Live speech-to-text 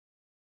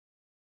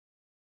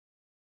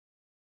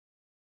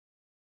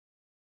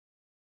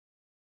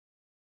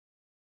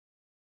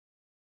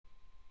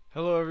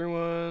Hello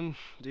everyone,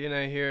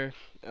 DNA here.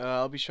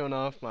 I'll be showing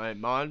off my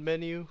mod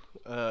menu,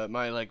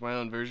 my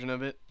own version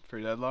of it for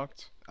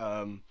Deadlocked.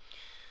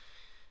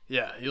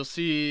 Yeah, you'll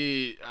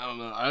see. I don't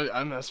know.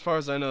 I'm as far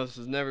as I know, this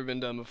has never been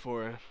done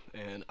before,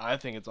 and I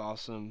think it's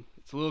awesome.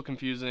 It's a little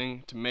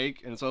confusing to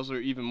make, and it's also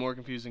even more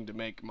confusing to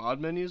make mod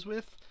menus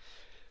with.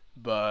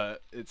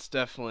 But it's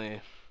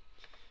definitely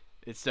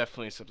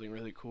something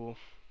really cool.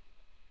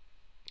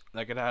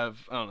 I could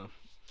have. I don't know.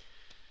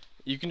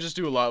 You can just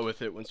do a lot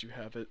with it once you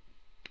have it.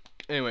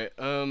 Anyway,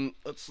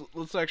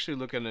 let's actually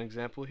look at an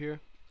example here.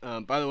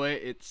 By the way,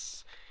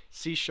 it's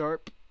C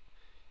sharp.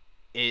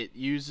 It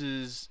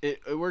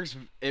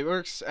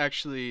works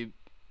actually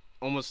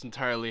almost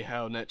entirely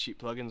how NetCheat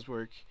plugins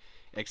work,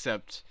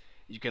 except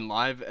you can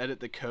live edit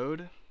the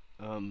code.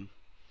 Um,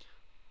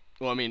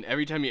 well, I mean,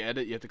 every time you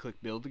edit, you have to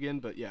click build again.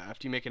 But yeah,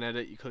 after you make an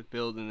edit, you click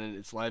build, and then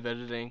it's live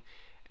editing,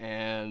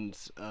 and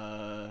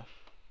um,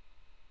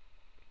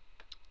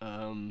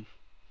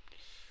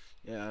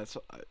 yeah,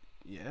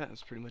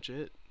 that's pretty much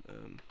it.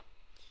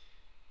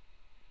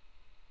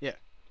 Yeah,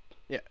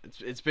 Yeah,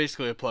 it's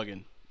basically a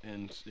plugin,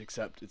 and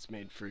except it's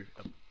made for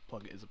a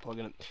plugin. It's a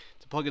plugin.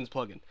 It's a plugin's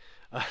plugin.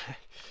 Uh,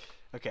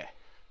 okay.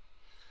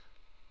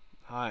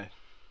 Hi.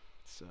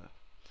 It's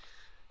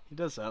he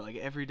does that like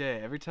every day.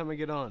 Every time I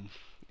get on,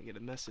 I get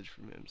a message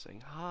from him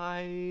saying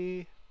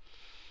hi.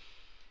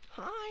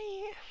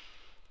 Hi.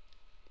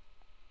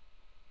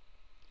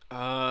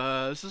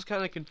 This is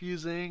kind of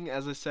confusing.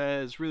 As I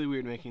said, it's really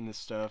weird making this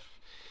stuff.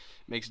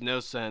 Makes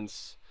no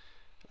sense.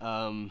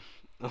 Um,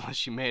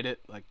 unless you made it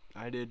like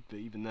I did, but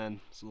even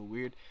then, it's a little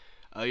weird.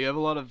 You have a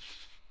lot of.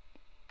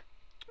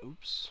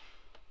 Oops.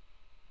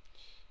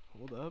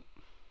 Hold up.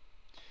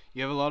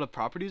 You have a lot of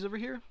properties over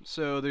here.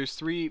 So there's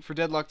three for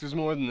Deadlock. There's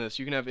more than this.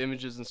 You can have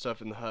images and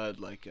stuff in the HUD,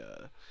 like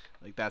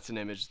that's an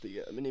image.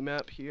 The mini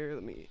map here.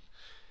 Let me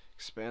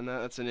expand that.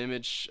 That's an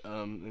image.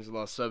 There's a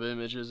lot of sub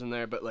images in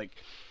there, but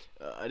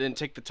I didn't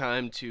take the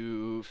time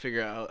to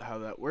figure out how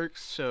that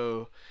works.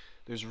 So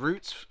there's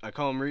roots. I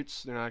call them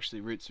roots. They're not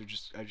actually roots.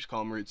 I just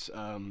call them roots.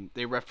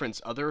 They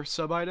reference other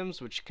sub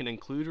items, which can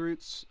include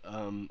roots,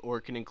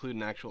 or can include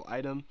an actual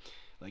item,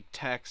 like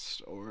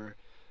text or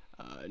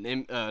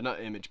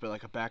not image, but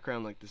like a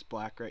background, like this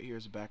black right here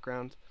is a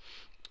background.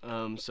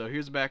 So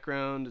here's a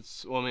background.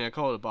 I mean, I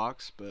call it a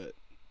box, but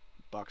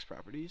box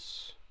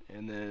properties.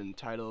 And then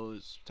title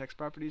is text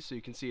properties. So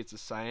you can see it's a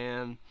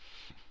cyan.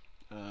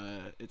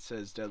 It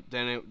says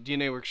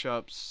DNA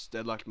Workshops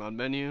Deadlocked Mod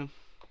Menu.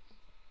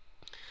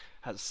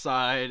 Has a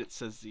side. It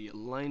says the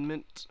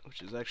alignment,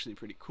 which is actually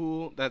pretty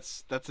cool.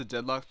 That's a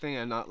Deadlock thing.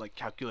 I'm not like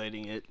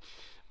calculating it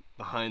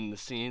behind the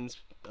scenes.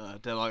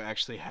 Deadlock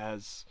actually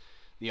has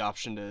the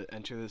option to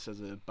enter this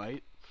as a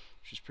byte,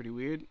 which is pretty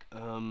weird.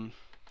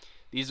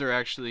 These are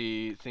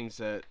actually things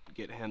that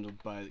get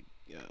handled by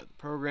the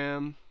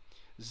program.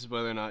 This is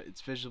whether or not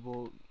it's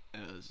visible.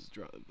 This is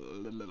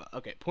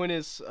okay. Point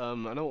is, I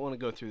don't want to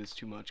go through this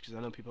too much because I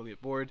know people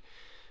get bored.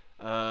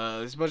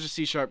 There's a bunch of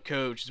C#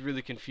 code, which is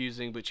really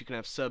confusing, but you can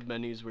have sub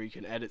menus where you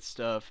can edit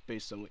stuff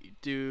based on what you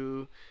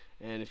do.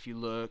 And if you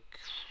look,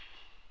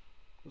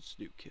 let's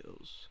do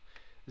kills.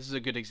 This is a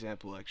good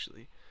example,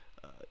 actually.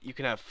 You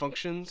can have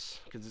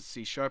functions because it's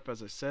C#,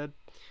 as I said.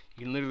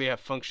 You can literally have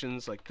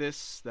functions like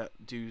this that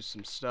do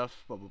some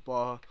stuff, blah blah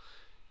blah.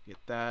 Get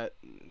that.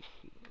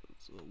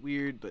 It's a little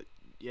weird, but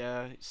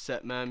yeah.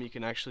 Set mem. You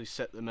can actually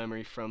set the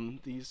memory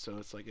from these, so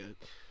it's like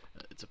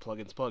it's a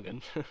plugin's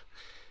plugin.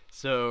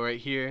 So right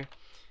here,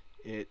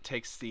 it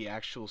takes the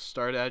actual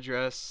start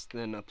address,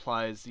 then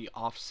applies the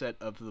offset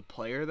of the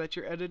player that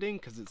you're editing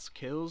because it's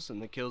kills,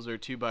 and the kills are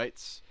 2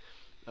 bytes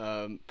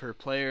per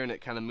player, and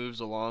it kind of moves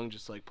along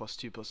just like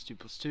 +2 +2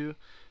 +2.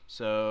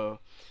 So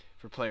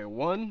for player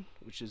 1,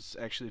 which is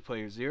actually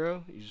player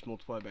 0, you just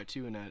multiply by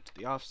 2 and add it to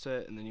the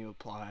offset, and then you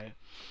apply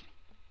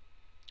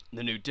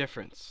the new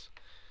difference.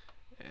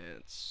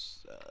 And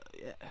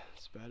yeah,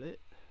 that's about it.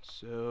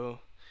 So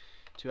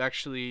to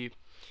actually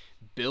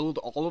build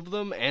all of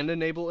them and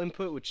enable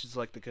input, which is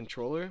like the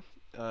controller.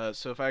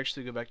 So if I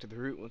actually go back to the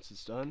root once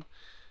it's done,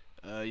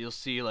 you'll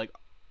see like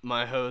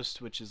my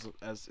host, which is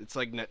it's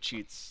like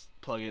NetCheat's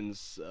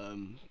plugins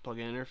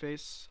plugin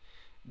interface.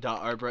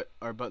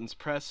 R button's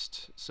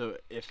pressed. So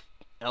if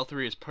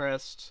L3 is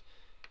pressed,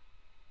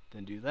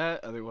 then do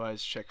that.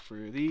 Otherwise, check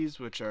for these,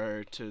 which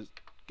are to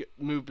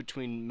move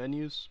between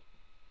menus,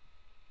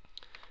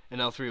 and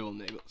L3 will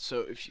enable.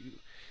 So if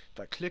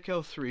I click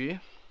L3,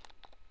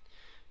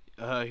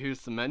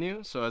 here's the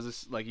menu. So as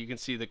this, like you can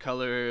see the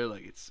color,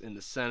 like it's in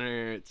the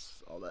center.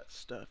 It's all that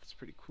stuff. It's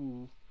pretty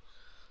cool.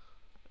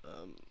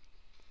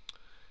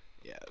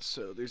 Yeah,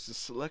 so there's the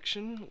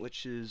selection,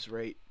 which is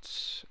right.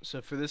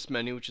 So for this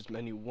menu, which is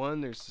menu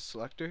 1, there's the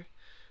selector,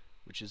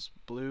 which is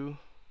blue,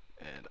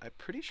 and I'm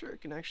pretty sure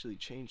it can actually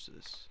change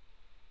this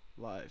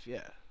live.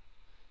 Yeah,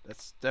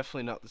 that's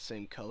definitely not the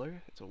same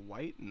color. It's a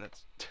white, and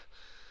that's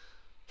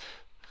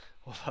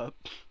hold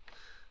up.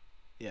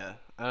 Yeah,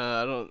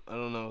 I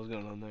don't know what's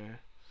going on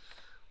there.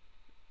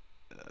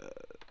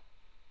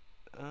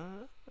 Uh,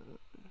 uh,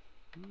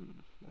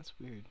 that's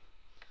weird.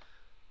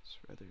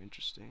 It's rather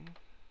interesting.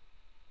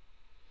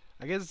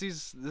 I guess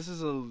this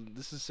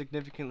is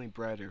significantly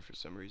brighter for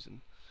some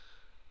reason.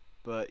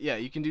 But yeah,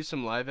 you can do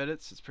some live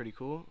edits. It's pretty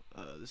cool.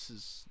 This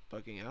is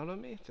bugging out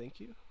on me. Thank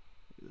you.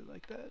 Really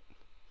like that.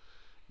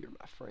 You're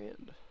my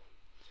friend.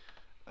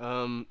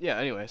 Yeah.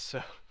 Anyway,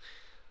 so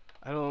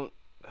I don't.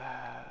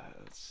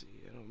 Let's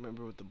see. I don't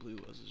remember what the blue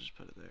was. I just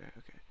put it there.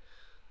 Okay.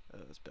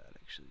 That's bad.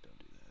 Actually, don't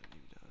do that.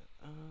 Maybe not.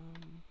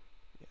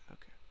 Yeah.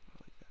 Okay. I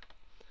like that.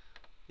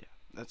 Yeah,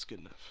 that's good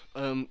enough.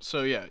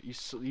 So yeah, you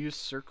use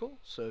circle.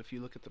 So if you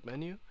look at the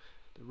menu,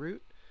 the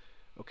root.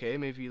 Okay.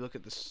 Maybe you look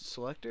at the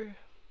selector.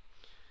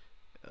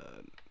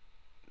 Uh,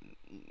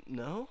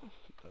 no.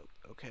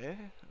 Okay.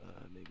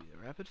 Maybe the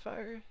rapid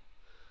fire.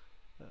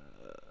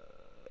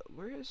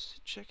 Where is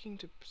it checking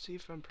to see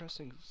if I'm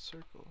pressing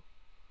circle?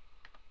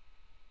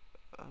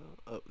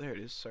 Oh, there it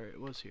is. Sorry, it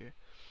was here.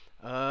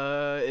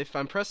 If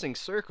I'm pressing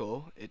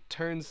circle, it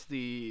turns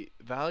the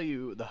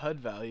value, the HUD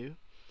value,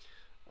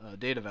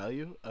 data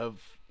value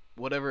of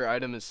whatever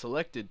item is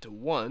selected to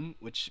 1,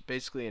 which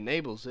basically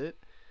enables it.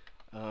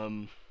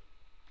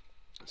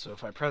 So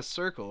if I press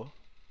circle,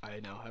 I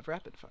now have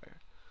rapid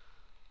fire.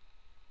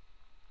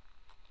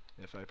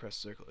 If I press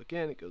circle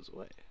again, it goes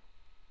away.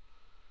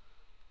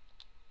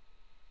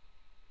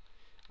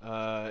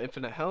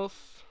 Infinite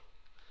health.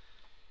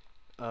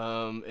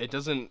 It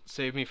doesn't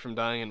save me from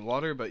dying in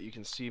water, but you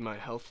can see my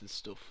health is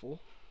still full.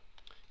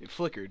 It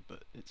flickered,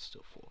 but it's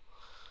still full.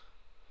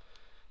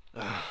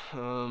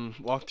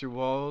 Walk through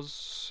walls,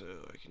 so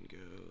I can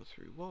go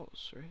through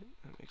walls, right?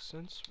 That makes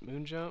sense.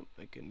 Moon jump,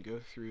 I can go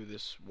through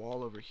this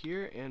wall over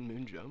here and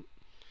moon jump.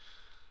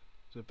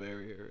 There's a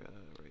barrier,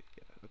 right,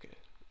 yeah, okay.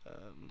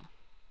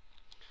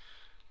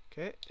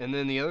 Okay, and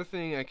then the other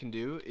thing I can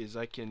do is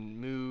I can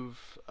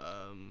move,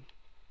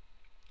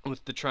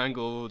 with the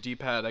triangle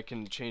D-pad I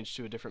can change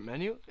to a different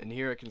menu, and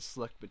here I can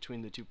select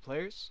between the two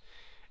players,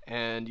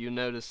 and you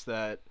notice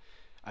that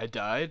I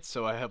died,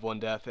 so I have 1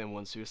 death and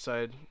 1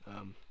 suicide.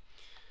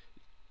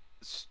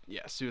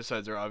 Yeah,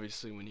 suicides are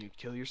obviously when you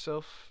kill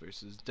yourself,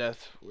 versus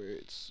death where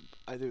it's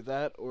either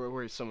that or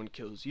where someone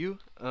kills you.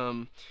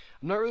 I'm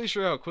not really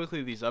sure how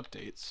quickly these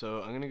update,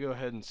 so I'm gonna go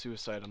ahead and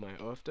suicide on my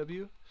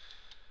OFW.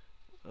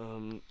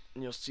 And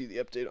you'll see the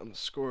update on the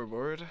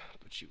scoreboard,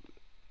 but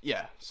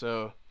yeah,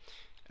 so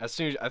as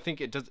soon as I think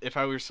it does, if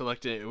I were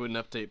selected, it wouldn't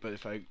update, but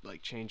if I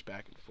like change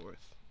back and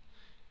forth.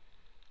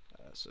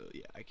 So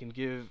yeah, I can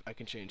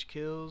change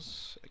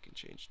kills, I can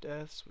change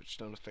deaths, which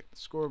don't affect the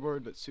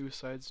scoreboard, but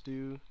suicides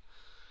do,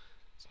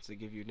 since they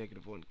give you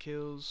 -1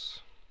 kills.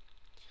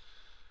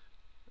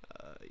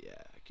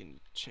 Yeah, I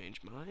can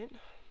change mine.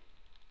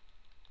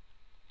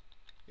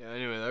 Yeah,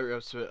 anyway, that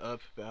wraps it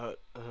up about,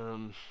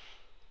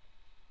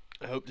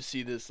 I hope to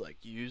see this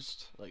like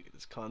used, like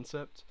this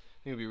concept.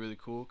 I think it'd be really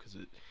cool because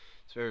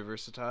it's very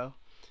versatile.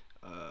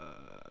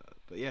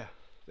 But yeah,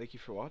 thank you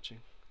for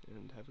watching,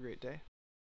 and have a great day.